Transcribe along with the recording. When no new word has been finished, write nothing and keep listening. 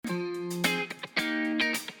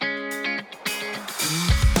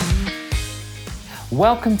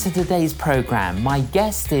Welcome to today's programme. My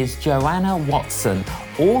guest is Joanna Watson,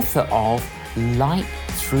 author of Light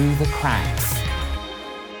Through the Cracks.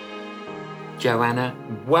 Joanna,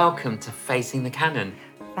 welcome to Facing the Canon.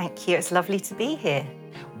 Thank you. It's lovely to be here.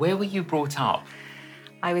 Where were you brought up?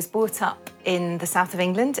 I was brought up in the south of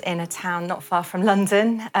England, in a town not far from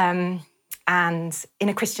London, and in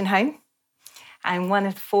a Christian home. I'm one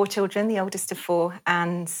of 4 children, the oldest of 4,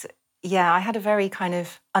 and I had a very kind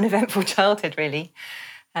of uneventful childhood, really.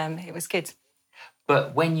 It was good.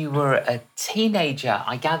 But when you were a teenager,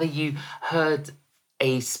 I gather you heard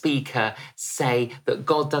a speaker say that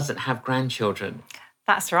God doesn't have grandchildren.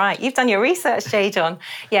 That's right. You've done your research, J.John.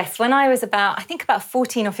 Yes, when I was about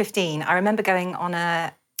 14 or 15, I remember going on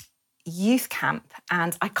a youth camp,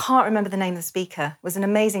 and I can't remember the name of the speaker. It was an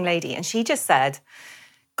amazing lady, and she just said,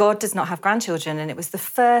 God does not have grandchildren. And it was the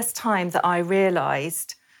first time that I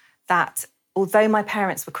realised that although my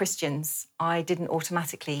parents were Christians, I didn't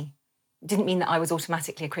mean that I was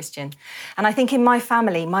automatically a Christian. And I think in my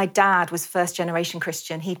family, my dad was first generation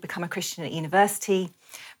Christian. He'd become a Christian at university.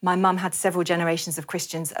 My mum had several generations of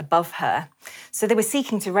Christians above her. So they were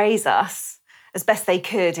seeking to raise us as best they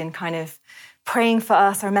could in kind of praying for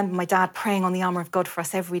us. I remember my dad praying on the armour of God for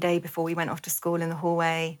us every day before we went off to school in the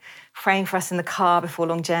hallway, praying for us in the car before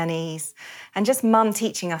long journeys, and just mum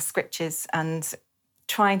teaching us scriptures and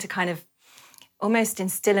trying to kind of almost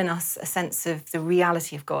instill in us a sense of the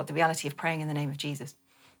reality of God, the reality of praying in the name of Jesus.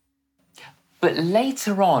 But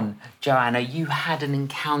later on, Joanna, you had an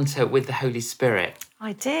encounter with the Holy Spirit.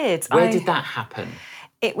 I did. Where did that happen?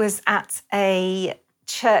 It was at a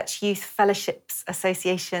Church Youth Fellowships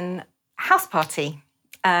Association house party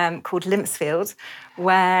called Limpsfield,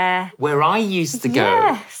 where I used to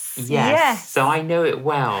go. Yes. So I know it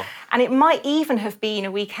well. And it might even have been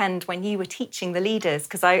a weekend when you were teaching the leaders,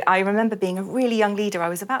 because I remember being a really young leader. I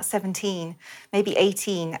was about 17, maybe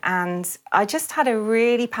 18, and I just had a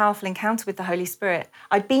really powerful encounter with the Holy Spirit.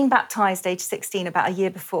 I'd been baptised age 16 about a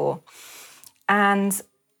year before, and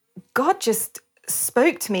God just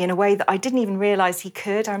spoke to me in a way that I didn't even realise he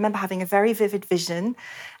could. I remember having a very vivid vision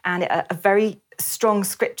and a very strong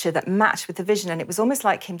scripture that matched with the vision, and it was almost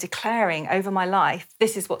like him declaring over my life,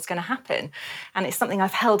 this is what's going to happen. And it's something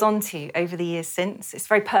I've held on to over the years since. It's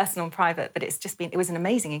very personal and private, but it was an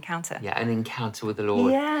amazing encounter. Yeah, an encounter with the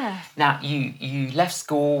Lord. Yeah. Now, you left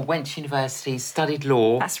school, went to university, studied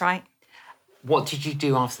law. That's right. What did you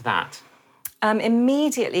do after that?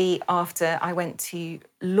 Immediately after, I went to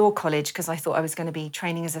law college because I thought I was going to be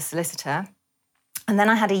training as a solicitor. And then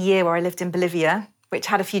I had a year where I lived in Bolivia, which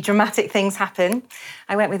had a few dramatic things happen.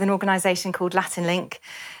 I went with an organisation called Latin Link,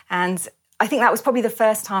 and I think that was probably the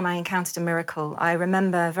first time I encountered a miracle. I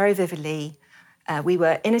remember very vividly, we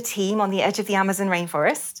were in a team on the edge of the Amazon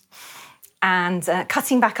rainforest and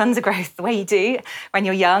cutting back undergrowth the way you do when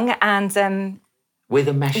you're young, and with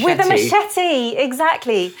a machete. With a machete,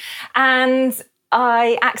 exactly. And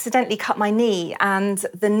I accidentally cut my knee, and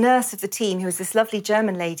the nurse of the team, who was this lovely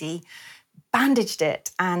German lady, bandaged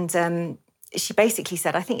it, and she basically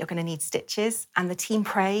said, I think you're going to need stitches. And the team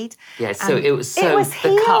prayed. Yeah, so the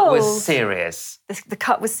healed. cut was serious. The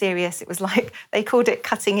cut was serious. It was like, they called it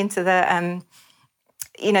cutting into the,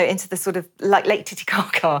 into the sort of like Lake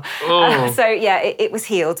Titicaca. Oh. It was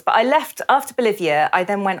healed. But I left after Bolivia. I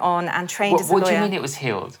then went on and trained as a lawyer. What do you mean it was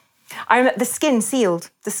healed? I remember the skin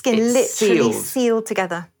sealed. The skin literally sealed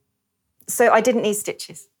together. So I didn't need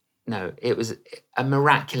stitches. No, it was a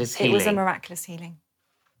miraculous healing. It was a miraculous healing.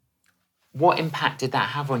 What impact did that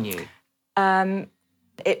have on you?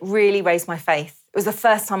 It really raised my faith. It was the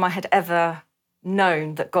first time I had ever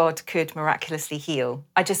known that God could miraculously heal.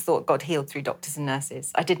 I just thought God healed through doctors and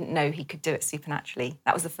nurses. I didn't know he could do it supernaturally.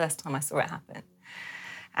 That was the first time I saw it happen.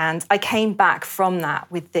 And I came back from that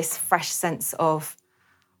with this fresh sense of,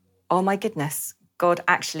 oh my goodness, God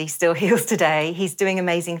actually still heals today. He's doing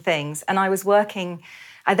amazing things. And I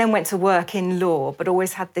then went to work in law, but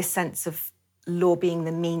always had this sense of law being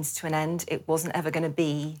the means to an end. It wasn't ever going to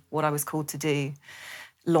be what I was called to do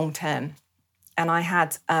long term. And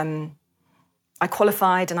I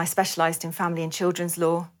qualified and I specialised in family and children's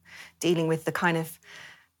law, dealing with the kind of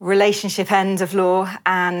relationship end of law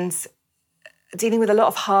and dealing with a lot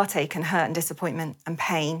of heartache and hurt and disappointment and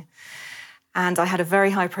pain. And I had a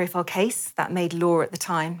very high-profile case that made law at the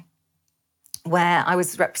time, where I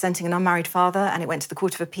was representing an unmarried father, and it went to the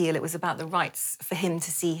Court of Appeal. It was about the rights for him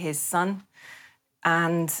to see his son.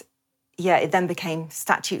 And it then became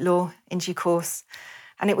statute law in due course.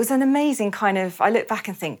 And it was an amazing kind of, I look back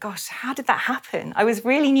and think, gosh, how did that happen? I was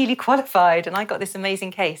really newly qualified and I got this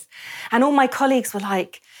amazing case. And all my colleagues were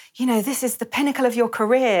like, this is the pinnacle of your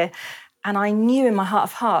career. And I knew in my heart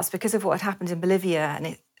of hearts, because of what had happened in Bolivia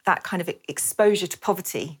and that kind of exposure to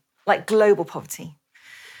poverty, like global poverty,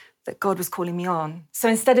 that God was calling me on. So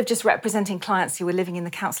instead of just representing clients who were living in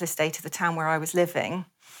the council estate of the town where I was living,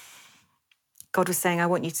 God was saying, I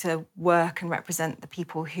want you to work and represent the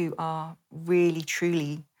people who are really,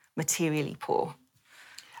 truly materially poor.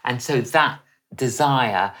 And so that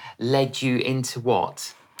desire led you into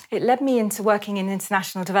what? It led me into working in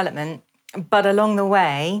international development, but along the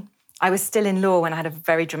way, I was still in law when I had a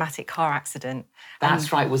very dramatic car accident.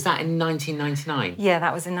 That's right. Was that in 1999? Yeah,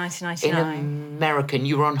 that was in 1999. In America, and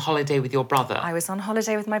you were on holiday with your brother? I was on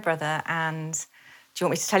holiday with my brother, and do you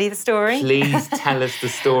want me to tell you the story? Please tell us the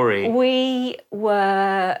story. We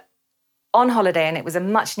were on holiday, and it was a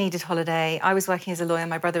much-needed holiday. I was working as a lawyer,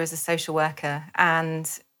 my brother as a social worker, and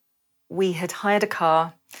we had hired a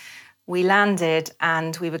car. We landed,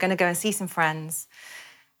 and we were going to go and see some friends.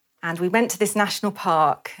 And we went to this national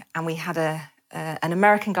park, and we had an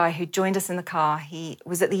American guy who joined us in the car. He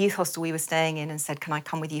was at the youth hostel we were staying in and said, can I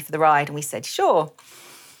come with you for the ride? And we said, sure.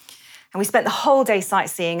 And we spent the whole day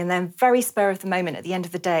sightseeing, and then very spur of the moment at the end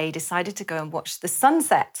of the day, decided to go and watch the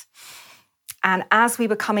sunset. And as we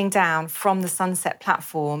were coming down from the sunset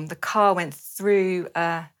platform, the car went through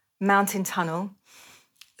a mountain tunnel,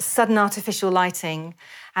 sudden artificial lighting,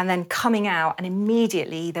 and then coming out, and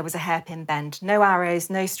immediately there was a hairpin bend. No arrows,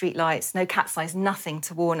 no street lights, no cat's eyes, nothing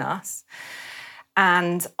to warn us.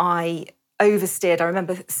 And I oversteered. I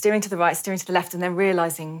remember steering to the right, steering to the left, and then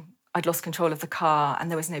realising I'd lost control of the car, and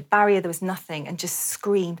there was no barrier, there was nothing, and just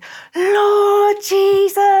screamed, Lord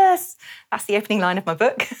Jesus! That's the opening line of my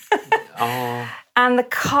book. Oh. And the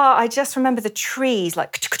car, I just remember the trees,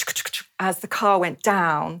 like, as the car went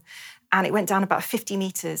down, and it went down about 50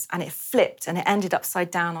 metres, and it flipped, and it ended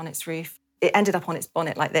upside down on its roof. It ended up on its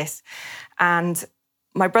bonnet like this. And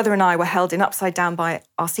my brother and I were held in upside down by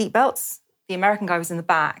our seatbelts. The American guy was in the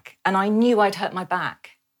back, and I knew I'd hurt my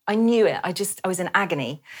back. I knew it. I was in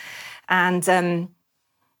agony. And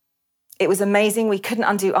it was amazing. We couldn't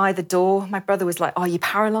undo either door. My brother was like, are you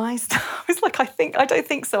paralysed? I was like, I don't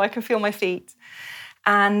think so. I can feel my feet.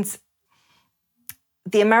 And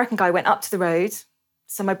the American guy went up to the road.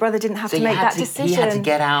 So my brother didn't have to make that decision. He had to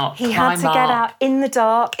get out, He had to get out in the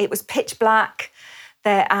dark. It was pitch black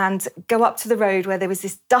there, and go up to the road where there was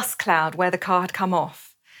this dust cloud where the car had come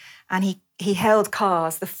off. And he held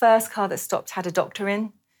cars. The first car that stopped had a doctor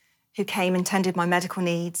in who came and tended my medical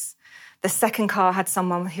needs. The second car had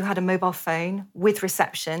someone who had a mobile phone with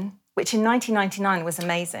reception, which in 1999 was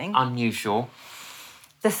amazing. Unusual.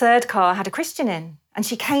 The third car had a Christian in, and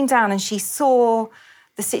she came down and she saw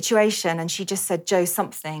the situation, and she just said, Joe,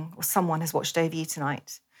 something or someone has watched over you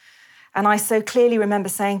tonight. And I so clearly remember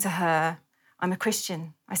saying to her, I'm a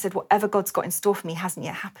Christian. I said, whatever God's got in store for me hasn't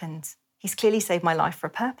yet happened. He's clearly saved my life for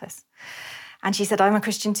a purpose. And she said, I'm a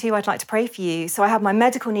Christian too, I'd like to pray for you. So I had my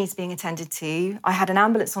medical needs being attended to. I had an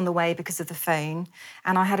ambulance on the way because of the phone,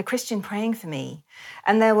 and I had a Christian praying for me.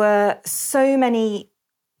 And there were so many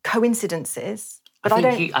coincidences. But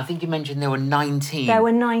I think you mentioned there were 19. There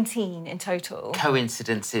were 19 in total.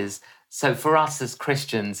 Coincidences. So for us as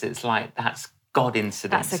Christians, it's like, that's God incidences.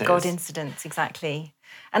 That's a God incident, exactly.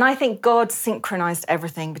 And I think God synchronised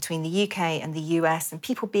everything between the UK and the US, and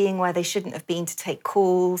people being where they shouldn't have been to take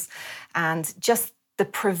calls, and just the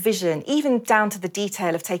provision, even down to the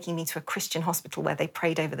detail of taking me to a Christian hospital where they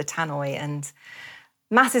prayed over the tannoy, and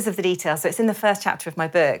masses of the details. So it's in the first chapter of my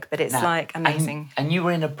book, but it's like amazing. And you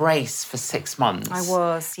were in a brace for 6 months. I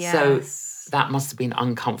was, yes. So that must have been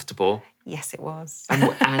uncomfortable. Yes, it was.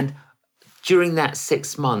 and during that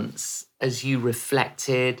 6 months, as you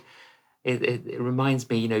reflected, it reminds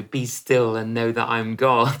me, be still and know that I'm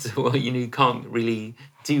God. Well, you can't really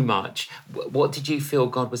do much. What did you feel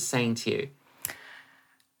God was saying to you?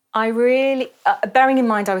 I really, bearing in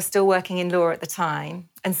mind I was still working in law at the time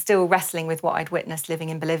and still wrestling with what I'd witnessed living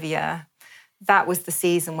in Bolivia, that was the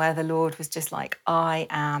season where the Lord was just like, I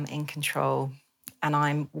am in control and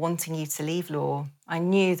I'm wanting you to leave law. I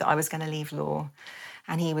knew that I was going to leave law.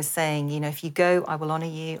 And he was saying, if you go, I will honour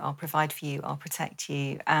you, I'll provide for you, I'll protect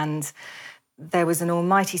you. And there was an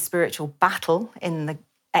almighty spiritual battle in the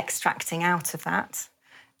extracting out of that,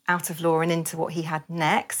 out of law and into what he had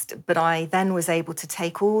next. But I then was able to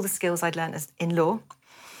take all the skills I'd learned in law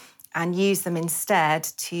and use them instead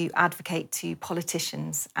to advocate to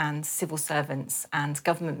politicians and civil servants and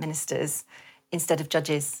government ministers instead of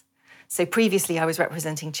judges. So previously I was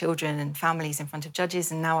representing children and families in front of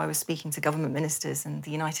judges, and now I was speaking to government ministers and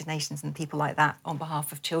the United Nations and people like that on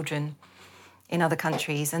behalf of children in other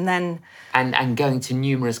countries. And then... And going to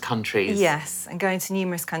numerous countries. Yes, and going to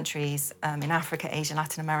numerous countries in Africa, Asia,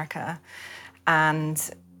 Latin America. And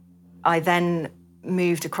I then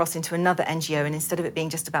moved across into another NGO, and instead of it being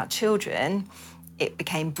just about children, it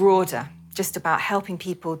became broader, just about helping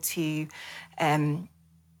people to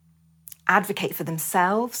advocate for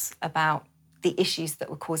themselves about the issues that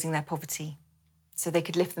were causing their poverty, so they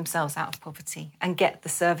could lift themselves out of poverty and get the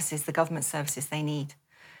services, the government services they need.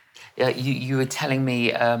 You were telling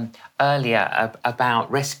me earlier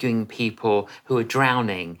about rescuing people who are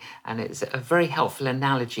drowning, and it's a very helpful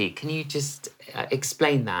analogy. Can you just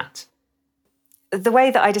explain that? The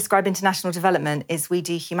way that I describe international development is we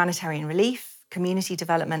do humanitarian relief, community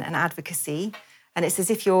development and advocacy. And it's as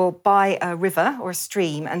if you're by a river or a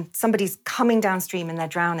stream and somebody's coming downstream and they're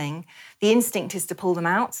drowning. The instinct is to pull them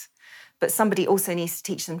out, but somebody also needs to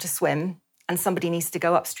teach them to swim, and somebody needs to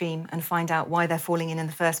go upstream and find out why they're falling in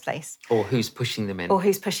the first place. Or who's pushing them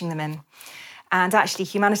in. And actually,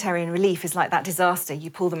 humanitarian relief is like that disaster. You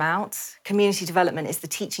pull them out. Community development is the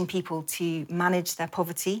teaching people to manage their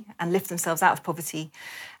poverty and lift themselves out of poverty.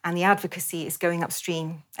 And the advocacy is going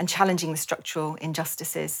upstream and challenging the structural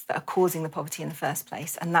injustices that are causing the poverty in the first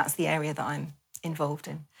place. And that's the area that I'm involved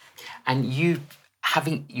in. And you've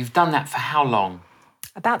done that for how long?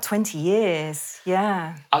 About 20 years,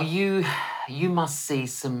 yeah. You must see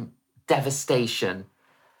some devastation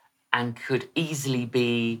and could easily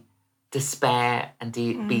be despair and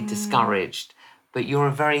be discouraged, but you're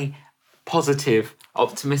a very positive,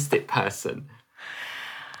 optimistic person.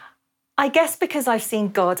 I guess because I've seen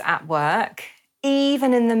God at work,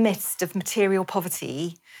 even in the midst of material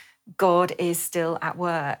poverty, God is still at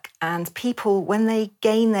work. And people, when they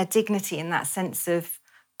gain their dignity in that sense of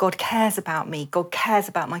God cares about me, God cares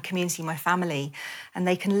about my community, my family, and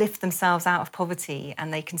they can lift themselves out of poverty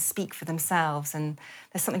and they can speak for themselves. And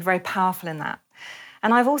there's something very powerful in that.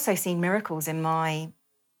 And I've also seen miracles in my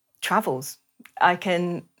travels. I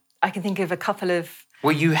can think of a couple of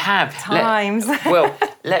you have times.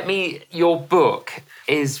 Your book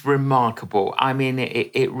is remarkable. I mean,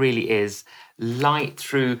 it really is. Light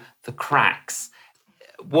through the cracks.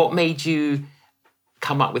 What made you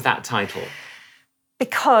come up with that title?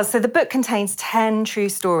 So the book contains 10 true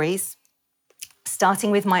stories, starting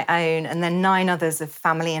with my own and then 9 others of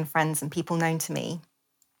family and friends and people known to me.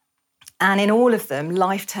 And in all of them,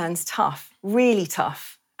 life turns tough, really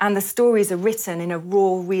tough. And the stories are written in a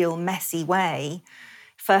raw, real, messy way,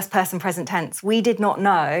 first person, present tense. We did not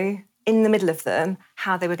know, in the middle of them,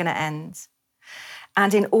 how they were going to end.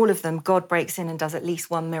 And in all of them, God breaks in and does at least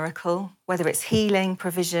one miracle, whether it's healing,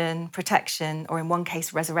 provision, protection, or in one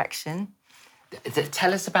case, resurrection.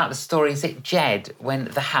 Tell us about the story. Is it Jed, when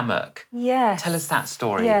the hammock? Yes. Tell us that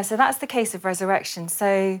story. Yeah, so that's the case of resurrection.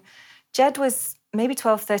 So Jed was maybe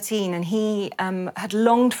 12, 13, and he had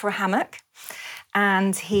longed for a hammock,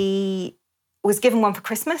 and he was given one for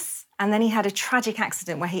Christmas, and then he had a tragic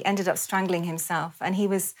accident where he ended up strangling himself, and he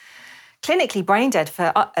was clinically brain dead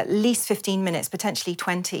for at least 15 minutes, potentially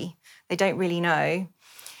 20. They don't really know.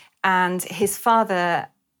 And his father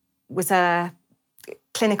was a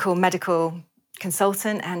clinical medical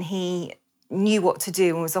consultant, and he knew what to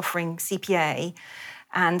do and was offering CPA.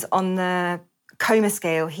 And on the coma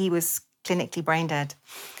scale, he was clinically brain dead.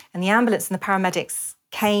 And the ambulance and the paramedics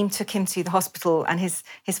came, took him to the hospital, and his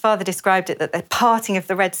father described it that the parting of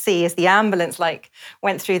the Red Sea as the ambulance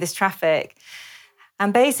went through this traffic.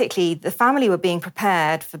 And basically, the family were being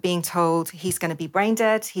prepared for being told he's going to be brain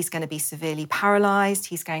dead, he's going to be severely paralysed,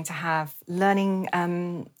 he's going to have learning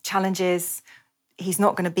challenges, he's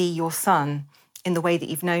not going to be your son in the way that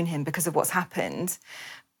you've known him because of what's happened.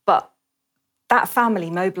 But that family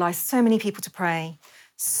mobilised so many people to pray,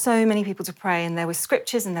 and there were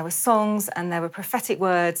scriptures and there were songs and there were prophetic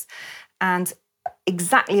words. And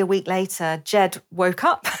exactly a week later, Jed woke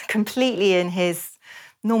up completely in his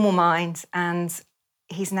normal mind, and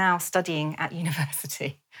he's now studying at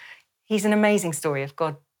university. He's an amazing story of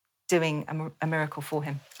God doing a miracle for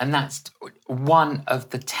him. And that's one of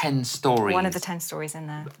the 10 stories. One of the 10 stories in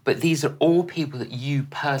there. But these are all people that you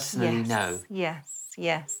personally know.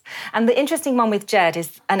 Yes. And the interesting one with Jed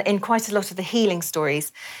is, and in quite a lot of the healing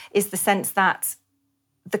stories, is the sense that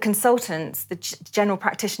the consultants, the general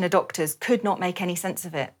practitioner doctors, could not make any sense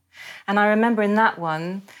of it. And I remember in that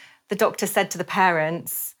one, the doctor said to the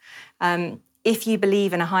parents, if you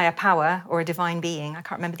believe in a higher power or a divine being, I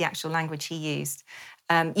can't remember the actual language he used,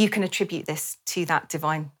 you can attribute this to that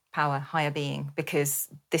divine power, higher being, because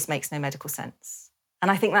this makes no medical sense.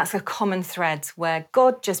 And I think that's a common thread where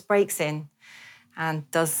God just breaks in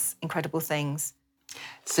and does incredible things.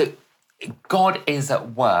 So God is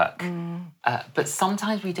at work, but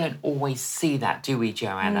sometimes we don't always see that, do we,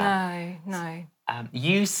 Joanna? No.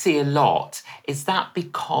 You see a lot. Is that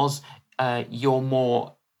because you're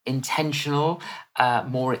more intentional,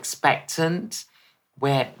 more expectant,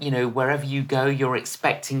 where, wherever you go, you're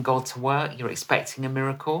expecting God to work, you're expecting a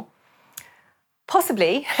miracle?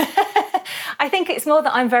 Possibly. I think it's more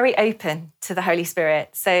that I'm very open to the Holy Spirit.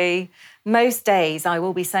 So most days I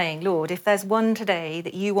will be saying, Lord, if there's one today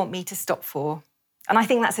that you want me to stop for, and I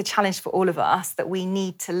think that's a challenge for all of us, that we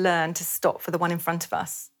need to learn to stop for the one in front of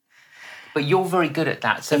us. But you're very good at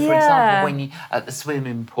that. So, for example, when you at the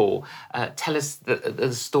swimming pool, tell us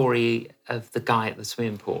the story of the guy at the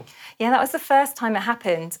swimming pool. Yeah, that was the first time it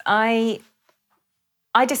happened. I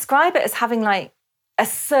describe it as having like a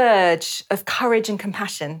surge of courage and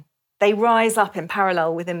compassion. They rise up in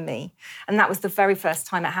parallel within me. And that was the very first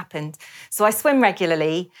time it happened. So I swim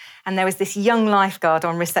regularly, and there was this young lifeguard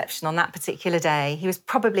on reception on that particular day. He was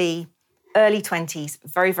probably early 20s,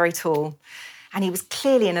 very, very tall. And he was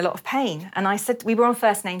clearly in a lot of pain. And I said, we were on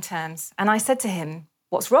first name terms. And I said to him,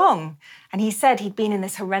 what's wrong? And he said he'd been in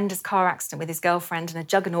this horrendous car accident with his girlfriend, and a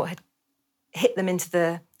juggernaut had hit them into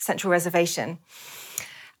the central reservation.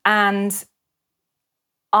 And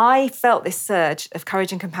I felt this surge of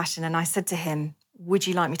courage and compassion. And I said to him, would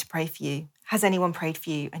you like me to pray for you? Has anyone prayed for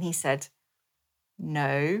you? And he said,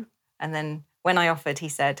 no. And then when I offered, he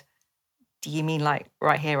said, do you mean like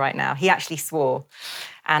right here, right now? He actually swore.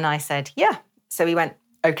 And I said, yeah. So he went,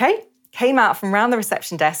 okay, came out from around the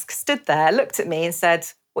reception desk, stood there, looked at me and said,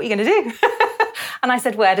 what are you going to do? And I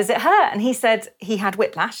said, where does it hurt? And he said he had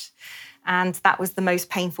whiplash, and that was the most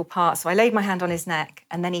painful part. So I laid my hand on his neck,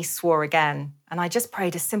 and then he swore again. And I just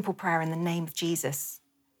prayed a simple prayer in the name of Jesus,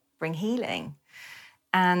 bring healing.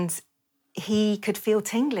 And he could feel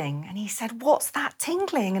tingling. And he said, what's that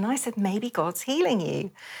tingling? And I said, maybe God's healing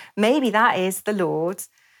you. Maybe that is the Lord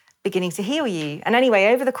beginning to heal you. And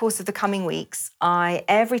anyway, over the course of the coming weeks,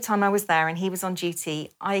 every time I was there and he was on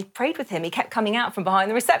duty, I prayed with him. He kept coming out from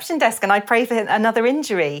behind the reception desk, and I prayed for him another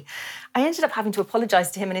injury. I ended up having to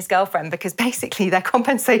apologise to him and his girlfriend because basically their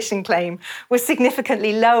compensation claim was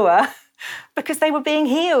significantly lower because they were being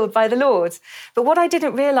healed by the Lord. But what I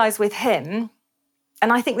didn't realise with him,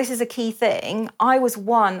 and I think this is a key thing, I was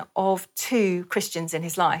one of 2 Christians in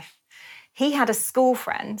his life. He had a school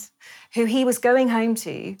friend who he was going home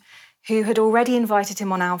to, who had already invited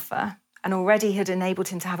him on Alpha and already had enabled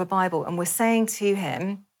him to have a Bible, and was saying to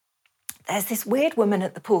him, there's this weird woman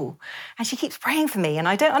at the pool and she keeps praying for me and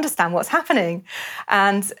I don't understand what's happening.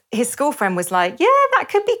 And his school friend was like, yeah, that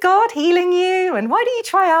could be God healing you, and why don't you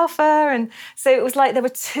try Alpha? And so it was like there were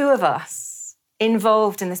 2 of us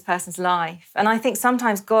involved in this person's life. And I think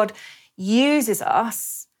sometimes God uses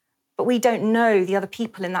us, but we don't know the other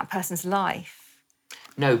people in that person's life.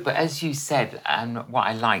 No, but as you said, and what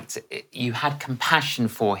I liked, you had compassion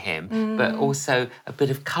for him, but also a bit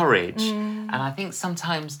of courage. And I think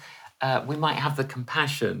sometimes we might have the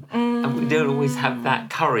compassion and we don't always have that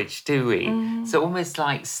courage, do we? So almost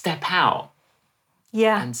like step out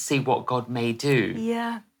and see what God may do.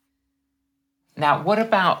 Yeah. Now, what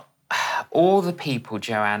about all the people,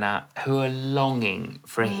 Joanna, who are longing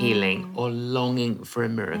for a healing or longing for a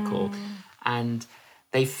miracle, and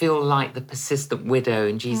they feel like the persistent widow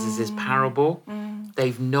in Jesus' parable?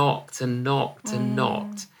 They've knocked and knocked and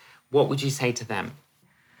knocked. What would you say to them?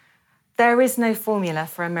 There is no formula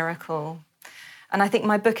for a miracle. And I think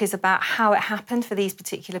my book is about how it happened for these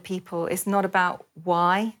particular people. It's not about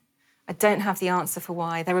why. I don't have the answer for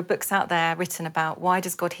why. There are books out there written about why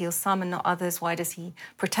does God heal some and not others? Why does he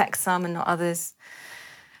protect some and not others?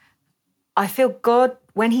 I feel God,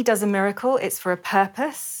 when he does a miracle, it's for a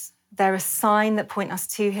purpose. They're a sign that point us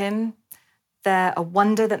to him. They're a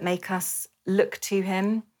wonder that make us look to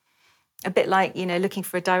him. A bit like, looking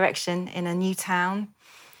for a direction in a new town.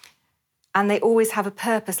 And they always have a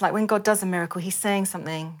purpose. Like when God does a miracle, he's saying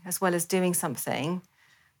something as well as doing something.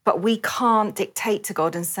 But we can't dictate to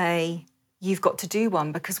God and say, you've got to do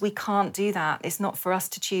one, because we can't do that. It's not for us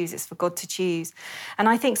to choose, it's for God to choose. And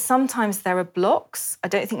I think sometimes there are blocks. I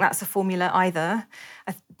don't think that's a formula either.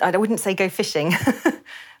 I wouldn't say go fishing.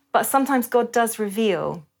 But sometimes God does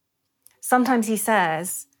reveal. Sometimes he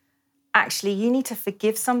says, actually, you need to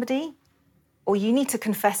forgive somebody, or you need to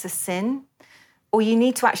confess a sin, or you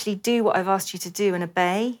need to actually do what I've asked you to do and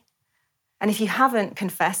obey. And if you haven't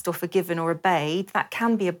confessed or forgiven or obeyed, that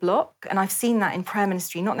can be a block. And I've seen that in prayer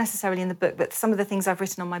ministry, not necessarily in the book, but some of the things I've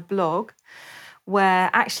written on my blog, where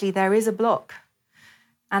actually there is a block.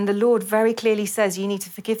 And the Lord very clearly says, you need to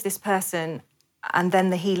forgive this person, and then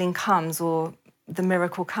the healing comes or the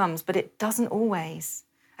miracle comes, but it doesn't always.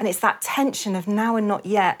 And it's that tension of now and not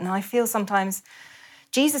yet. And I feel sometimes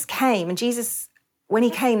Jesus came, and Jesus, when he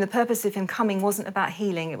came, the purpose of him coming wasn't about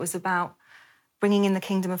healing. It was about bringing in the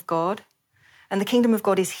kingdom of God. And the kingdom of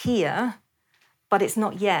God is here, but it's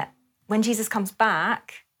not yet. When Jesus comes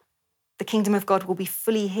back, the kingdom of God will be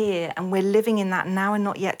fully here, and we're living in that now and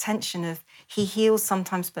not yet tension of he heals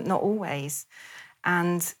sometimes but not always,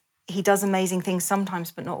 and he does amazing things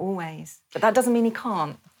sometimes but not always. But that doesn't mean he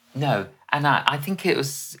can't. No, and I think it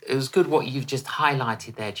was good what you've just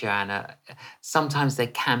highlighted there, Joanna. Sometimes there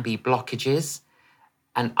can be blockages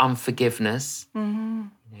and unforgiveness. Mm-hmm.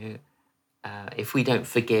 You know, if we don't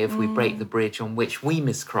forgive, we break the bridge on which we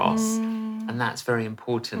must cross. And that's very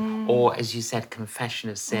important. Or, as you said, confession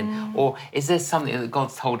of sin. Or is there something that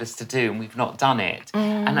God's told us to do and we've not done it?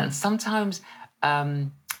 And then sometimes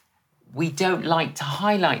we don't like to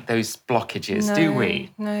highlight those blockages, do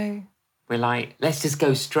we? No. We're like, let's just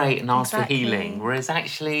go straight and ask Exactly. for healing. Whereas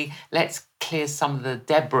actually, let's clear some of the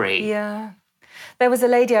debris. Yeah. There was a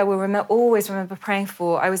lady I will always remember praying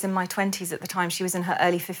for. I was in my 20s at the time. She was in her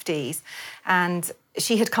early 50s. And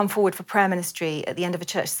she had come forward for prayer ministry at the end of a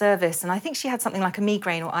church service. And I think she had something like a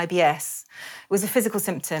migraine or IBS. It was a physical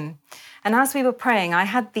symptom. And as we were praying, I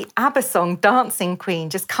had the ABBA song, Dancing Queen,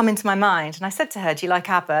 just come into my mind. And I said to her, do you like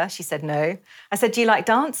ABBA? She said, no. I said, do you like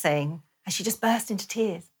dancing? And she just burst into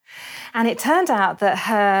tears. And it turned out that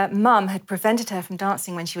her mum had prevented her from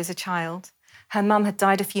dancing when she was a child. Her mum had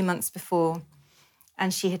died a few months before,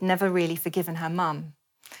 and she had never really forgiven her mum.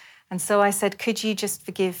 And so I said, could you just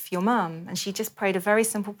forgive your mum? And she just prayed a very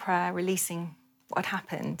simple prayer, releasing what had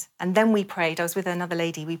happened. And then we prayed, I was with another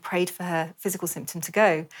lady, we prayed for her physical symptom to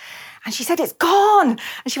go. And she said, it's gone!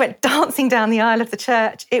 And she went dancing down the aisle of the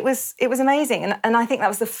church. It was amazing. And I think that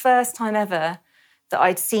was the first time ever that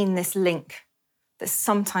I'd seen this link, that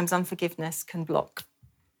sometimes unforgiveness can block.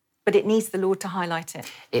 But it needs the Lord to highlight it.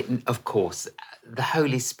 Of course, the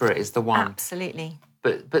Holy Spirit is the one. Absolutely.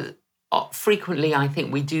 But frequently, I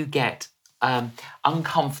think we do get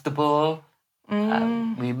uncomfortable.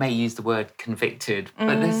 We may use the word convicted,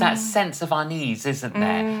 but there's that sense of unease, isn't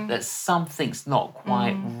there? That something's not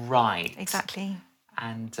quite right. Exactly.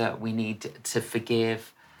 And we need to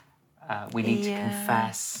forgive. We need to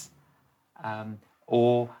confess.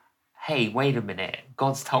 Or, hey, wait a minute,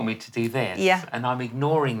 God's told me to do this. Yeah. And I'm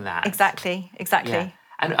ignoring that. Exactly. Yeah.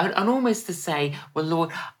 And almost to say, well,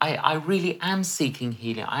 Lord, I really am seeking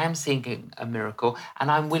healing. I am seeking a miracle, and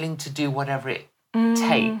I'm willing to do whatever it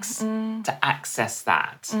takes to access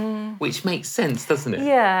that, which makes sense, doesn't it?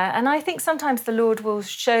 Yeah, and I think sometimes the Lord will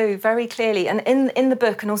show very clearly, and in the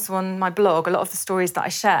book and also on my blog, a lot of the stories that I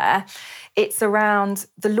share, it's around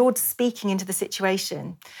the Lord speaking into the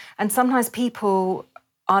situation. And sometimes people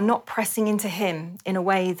are not pressing into him in a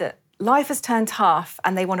way that life has turned tough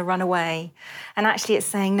and they want to run away. And actually it's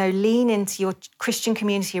saying, no, lean into your Christian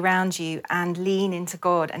community around you and lean into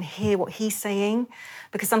God and hear what he's saying.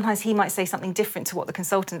 Because sometimes he might say something different to what the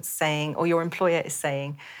consultant's saying or your employer is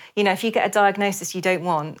saying. You know, if you get a diagnosis you don't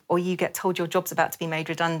want, or you get told your job's about to be made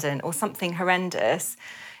redundant or something horrendous,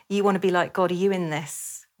 you want to be like, God, are you in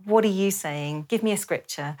this? What are you saying? Give me a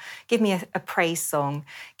scripture. Give me a praise song.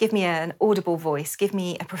 Give me an audible voice. Give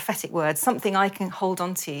me a prophetic word, something I can hold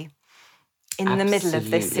on to in the middle of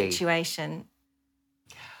this situation.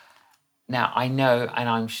 Now, I know,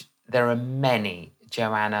 and there are many,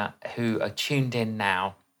 Joanna, who are tuned in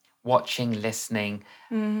now, watching, listening.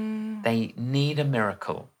 They need a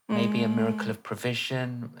miracle, maybe a miracle of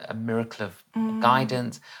provision, a miracle of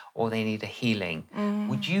guidance, or they need a healing.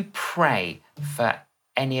 Would you pray for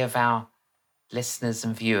any of our listeners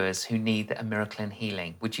and viewers who need a miracle and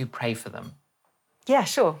healing? Would you pray for them? Yeah,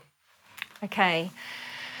 sure. Okay.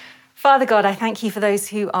 Father God, I thank you for those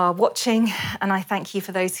who are watching, and I thank you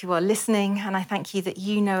for those who are listening, and I thank you that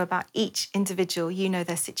you know about each individual. You know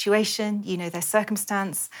their situation, you know their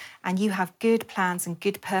circumstance, and you have good plans and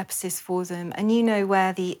good purposes for them, and you know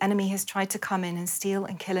where the enemy has tried to come in and steal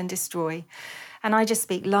and kill and destroy. And I just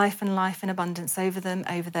speak life and life in abundance over them,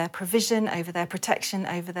 over their provision, over their protection,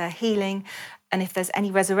 over their healing, and if there's any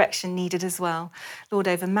resurrection needed as well. Lord,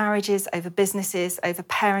 over marriages, over businesses, over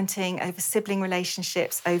parenting, over sibling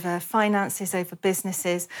relationships, over finances, over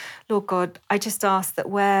businesses. Lord God, I just ask that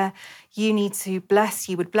where you need to bless,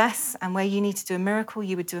 you would bless, and where you need to do a miracle,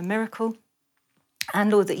 you would do a miracle. And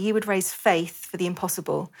Lord, that you would raise faith for the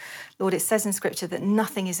impossible. Lord, it says in Scripture that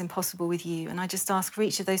nothing is impossible with you. And I just ask for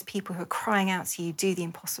each of those people who are crying out to you, do the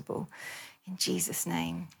impossible. In Jesus'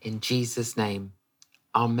 name. In Jesus' name.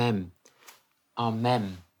 Amen.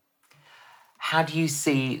 Amen. How do you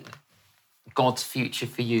see God's future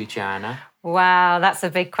for you, Joanna? Wow, that's a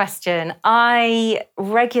big question. I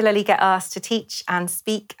regularly get asked to teach and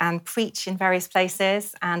speak and preach in various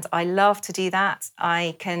places, and I love to do that.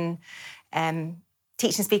 I can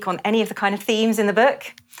teach and speak on any of the kind of themes in the book.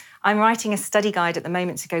 I'm writing a study guide at the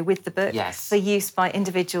moment to go with the book for use by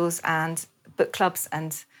individuals and book clubs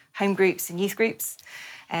and home groups and youth groups,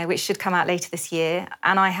 which should come out later this year.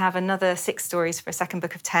 And I have another 6 stories for a second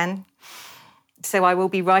book of 10. So I will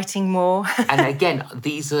be writing more. And again,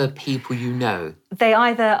 these are people you know? They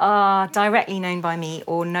either are directly known by me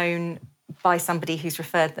or known by somebody who's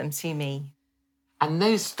referred them to me. And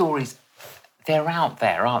those stories, they're out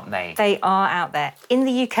there, aren't they? They are out there. In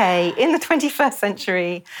the UK, in the 21st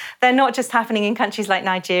century. They're not just happening in countries like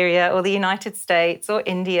Nigeria or the United States or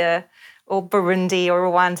India or Burundi or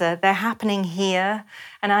Rwanda. They're happening here.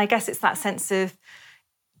 And I guess it's that sense of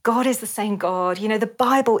God is the same God. You know, the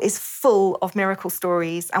Bible is full of miracle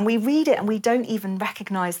stories, and we read it and we don't even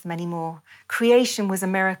recognize them anymore. Creation was a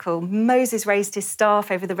miracle. Moses raised his staff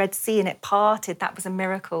over the Red Sea and it parted. That was a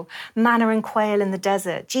miracle. Manna and quail in the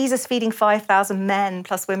desert. Jesus feeding 5,000 men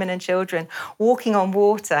plus women and children, walking on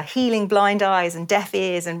water, healing blind eyes and deaf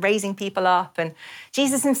ears and raising people up. And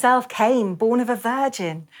Jesus himself came, born of a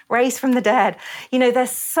virgin, raised from the dead. You know,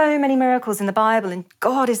 there's so many miracles in the Bible, and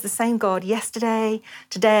God is the same God yesterday,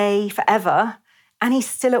 today, forever. And he's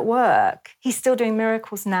still at work. He's still doing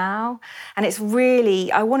miracles now. And it's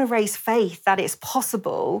really, I want to raise faith that it's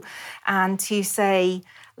possible, and to say,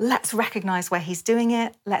 let's recognize where he's doing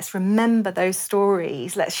it. Let's remember those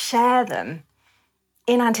stories. Let's share them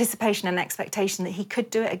in anticipation and expectation that he could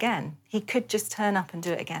do it again. He could just turn up and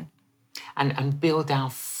do it again. And build our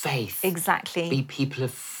faith. Exactly. Be people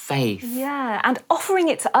of faith. Yeah, and offering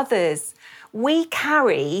it to others. We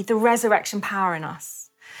carry the resurrection power in us.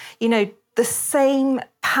 You know, the same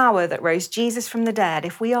power that rose Jesus from the dead,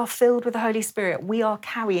 if we are filled with the Holy Spirit, we are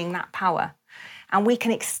carrying that power. And we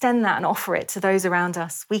can extend that and offer it to those around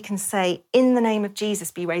us. We can say, in the name of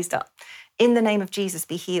Jesus, be raised up. In the name of Jesus,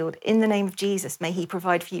 be healed. In the name of Jesus, may he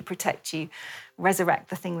provide for you, protect you, resurrect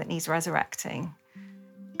the thing that needs resurrecting.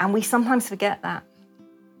 And we sometimes forget that.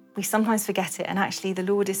 We sometimes forget it. And actually the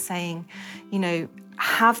Lord is saying, you know,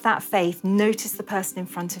 have that faith, notice the person in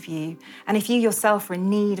front of you. And if you yourself are in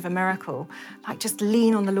need of a miracle, like just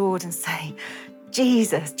lean on the Lord and say,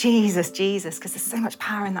 Jesus, Jesus, Jesus, because there's so much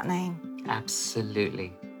power in that name.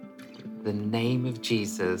 Absolutely. The name of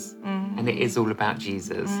Jesus. And it is all about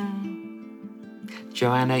Jesus.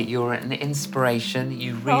 Joanna, you're an inspiration.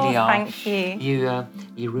 You really are. Thank you.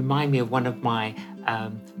 You remind me of one of my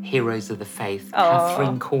heroes of the faith,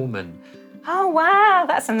 Catherine Coleman. Oh, wow,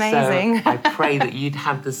 that's amazing. So I pray that you'd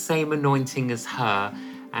have the same anointing as her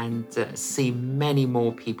and see many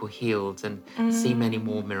more people healed and see many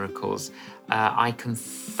more miracles. I can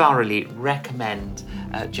thoroughly recommend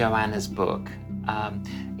Joanna's book.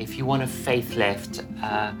 If you want a faith lift,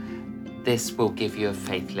 this will give you a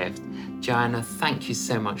faith lift. Joanna, thank you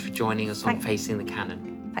so much for joining us on Facing the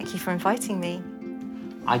Canon. Thank you for inviting me.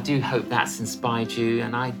 I do hope that's inspired you,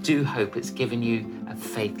 and I do hope it's given you a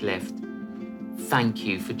faith lift. Thank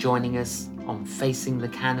you for joining us on Facing the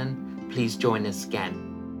Canon. Please join us again.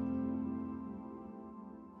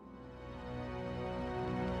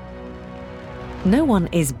 No one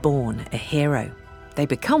is born a hero. They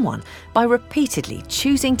become one by repeatedly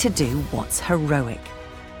choosing to do what's heroic.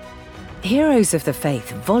 Heroes of the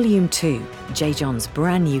Faith, Volume 2, J.John's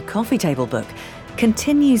brand new coffee table book,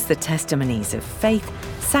 continues the testimonies of faith,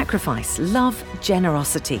 sacrifice, love,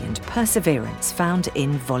 generosity and perseverance found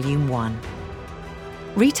in Volume 1.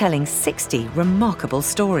 Retelling 60 remarkable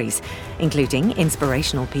stories, including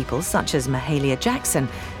inspirational people such as Mahalia Jackson,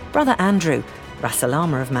 Brother Andrew,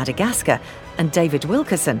 Rasalama of Madagascar and David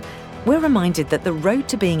Wilkerson, we're reminded that the road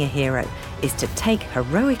to being a hero is to take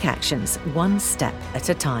heroic actions one step at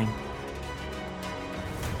a time.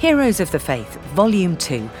 Heroes of the Faith, Volume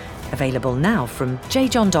 2, available now from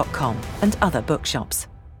jjohn.com and other bookshops.